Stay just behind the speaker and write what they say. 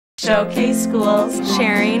Showcase schools,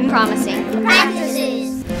 sharing, promising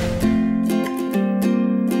practices.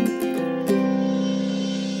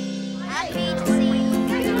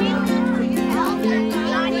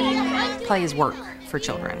 Play is work for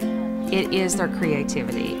children. It is their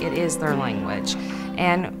creativity, it is their language.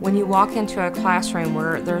 And when you walk into a classroom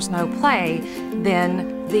where there's no play,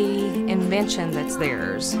 then the invention that's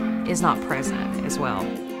theirs is not present as well.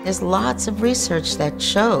 There's lots of research that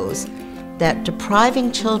shows that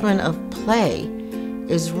depriving children of play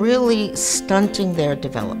is really stunting their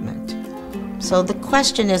development. So the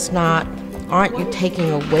question is not, aren't you taking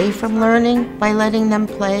away from learning by letting them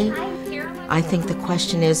play? I think the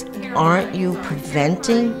question is, aren't you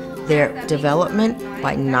preventing their development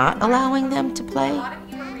by not allowing them to play?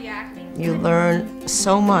 You learn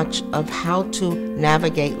so much of how to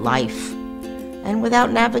navigate life. And without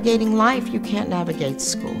navigating life, you can't navigate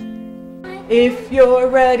school. If you're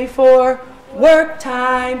ready for work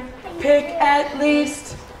time, pick at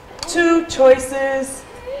least 2 choices.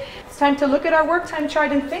 It's time to look at our work time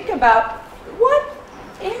chart and think about what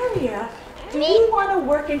area do you want to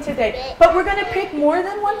work in today? But we're going to pick more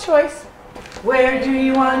than one choice. Where do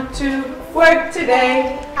you want to work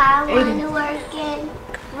today? I want to work in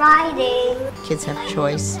writing. Kids have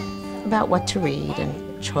choice about what to read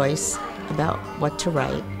and choice about what to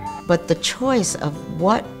write. But the choice of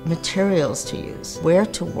what materials to use, where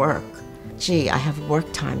to work. Gee, I have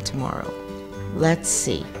work time tomorrow. Let's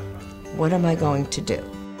see. What am I going to do?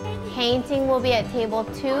 Painting will be at table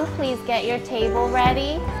 2. Please get your table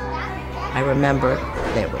ready. I remember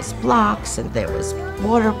there was blocks and there was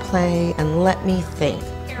water play, and let me think,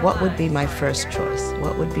 what would be my first choice?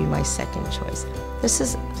 What would be my second choice? This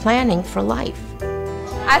is planning for life.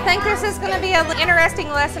 I think this is going to be an interesting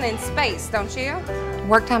lesson in space, don't you?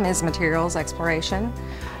 Work time is materials exploration,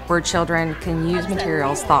 where children can use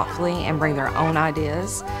materials thoughtfully and bring their own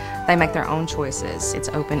ideas. They make their own choices. It's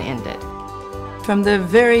open-ended. From the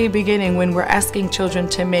very beginning, when we're asking children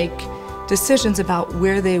to make decisions about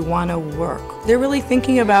where they want to work, they're really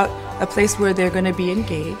thinking about a place where they're going to be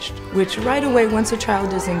engaged, which right away, once a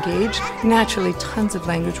child is engaged, naturally tons of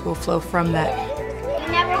language will flow from that.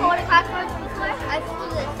 You never hold a cockroach before? I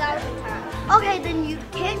fooled it 1,000 times. Okay, then you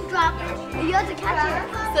can't drop it. You have to catch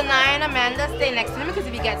it. Sanaya and Amanda stay next to him because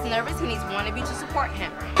if he gets nervous, he needs one of you to support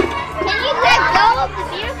him. Can you let go of the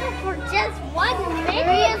vehicle for just 1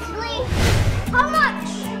 minute? Seriously? How much?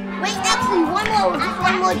 Wait, actually, one more. Just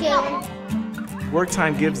one more game. Work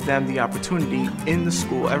time gives them the opportunity in the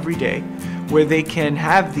school every day where they can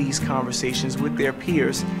have these conversations with their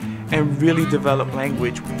peers and really develop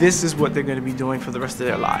language. This is what they're going to be doing for the rest of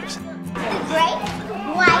their lives. The great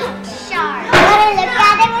white shark. Want to look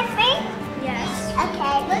at it with me? Yes.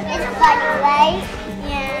 Okay, it's funny, right?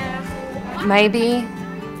 Yeah. Maybe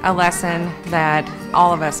a lesson that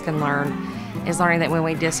all of us can learn is learning that when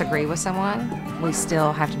we disagree with someone, we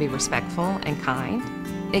still have to be respectful and kind.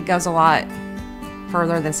 It goes a lot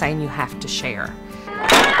further than saying you have to share.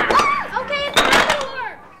 Okay, it's not gonna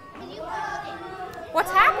work.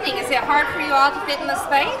 What's happening? Is it hard for you all to fit in the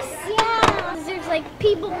space? Yeah. There's like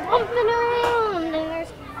people bumping around and there's...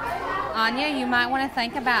 Anya, you might want to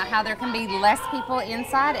think about how there can be less people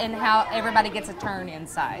inside and how everybody gets a turn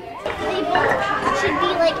inside. People should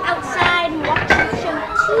be like outside and watch the show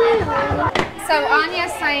too. So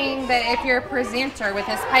Anya's saying that if you're a presenter with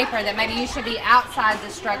this paper that maybe you should be outside the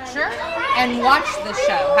structure and watch the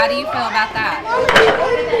show. How do you feel about that?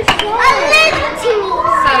 So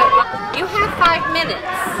you have 5 minutes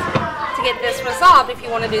to get this resolved if you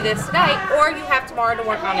want to do this today, or you have tomorrow to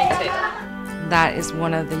work on it too. That is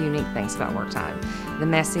one of the unique things about work time. The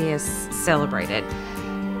messy is celebrated.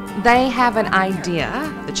 They have an idea,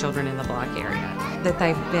 the children in the block area, that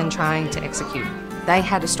they've been trying to execute. They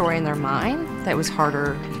had a story in their mind that was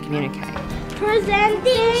harder to communicate. Presenting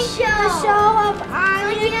the show of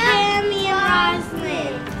Anya, Cammy, and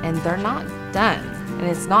Roslyn. And they're not done, and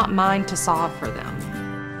it's not mine to solve for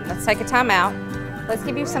them. Let's take a time out. Let's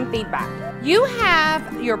give you some feedback. You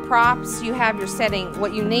have your props, you have your setting.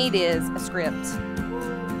 What you need is a script.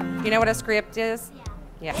 You know what a script is?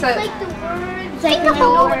 Yeah. It's like the words that you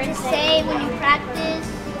know what to say when you practice.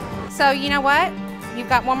 So you know what? You've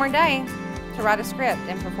got one more day to write a script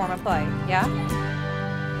and perform a play, yeah?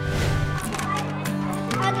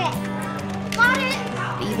 Okay, got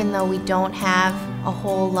it. Even though we don't have a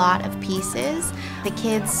whole lot of pieces, the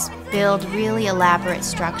kids build really elaborate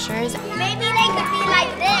structures. Maybe they could be like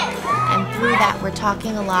this. And through that, we're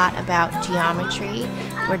talking a lot about geometry.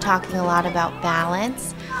 We're talking a lot about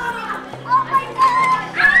balance. Oh my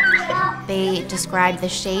God. They describe the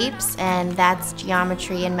shapes, and that's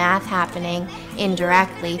geometry and math happening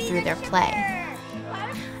indirectly through their play.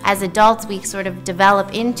 As adults, we sort of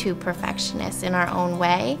develop into perfectionists in our own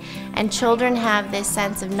way, and children have this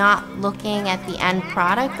sense of not looking at the end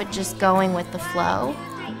product, but just going with the flow.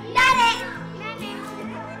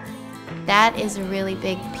 That is a really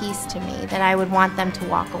big piece to me that I would want them to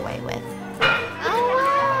walk away with.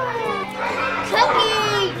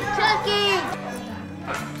 Cookie!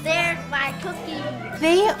 There's my cookie.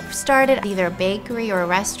 They started either a bakery or a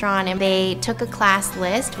restaurant, and they took a class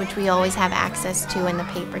list, which we always have access to in the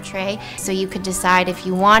paper tray, so you could decide if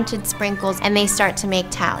you wanted sprinkles, and they start to make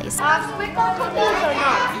tallies. Sprinkle cookies or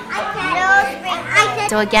not? No sprinkles.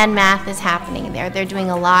 So again, math is happening there. They're doing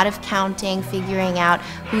a lot of counting, figuring out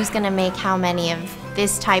who's going to make how many of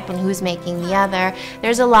this type and who's making the other.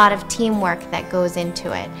 There's a lot of teamwork that goes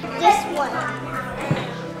into it. This one.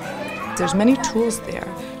 There's many tools there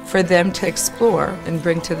for them to explore and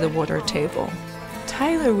bring to the water table.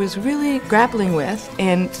 Tyler was really grappling with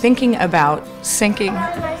and thinking about sinking,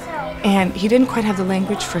 and he didn't quite have the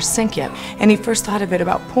language for sink yet. And he first thought of it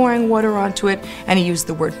about pouring water onto it, and he used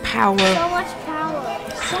the word power. So much power.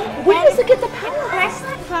 Where does it get the power?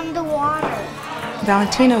 From the water.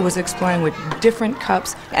 Valentina was exploring with different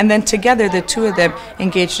cups, and then together the two of them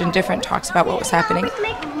engaged in different talks about what was happening.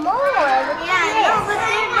 Make more.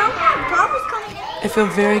 I feel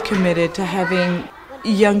very committed to having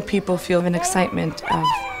young people feel an excitement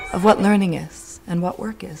of what learning is and what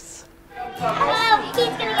work is. Oh, he's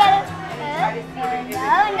gonna get it.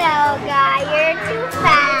 No, Guy, you're too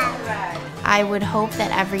fast. I would hope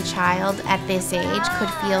that every child at this age could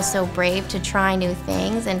feel so brave to try new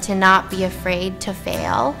things and to not be afraid to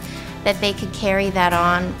fail, that they could carry that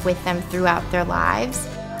on with them throughout their lives.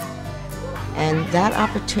 And that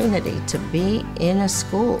opportunity to be in a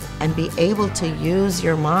school and be able to use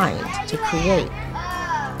your mind to create,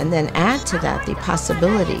 and then add to that the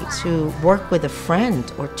possibility to work with a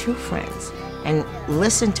friend or two friends and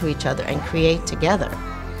listen to each other and create together,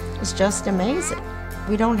 is just amazing.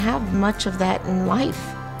 We don't have much of that in life.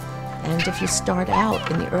 And if you start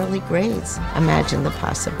out in the early grades, imagine the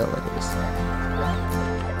possibilities.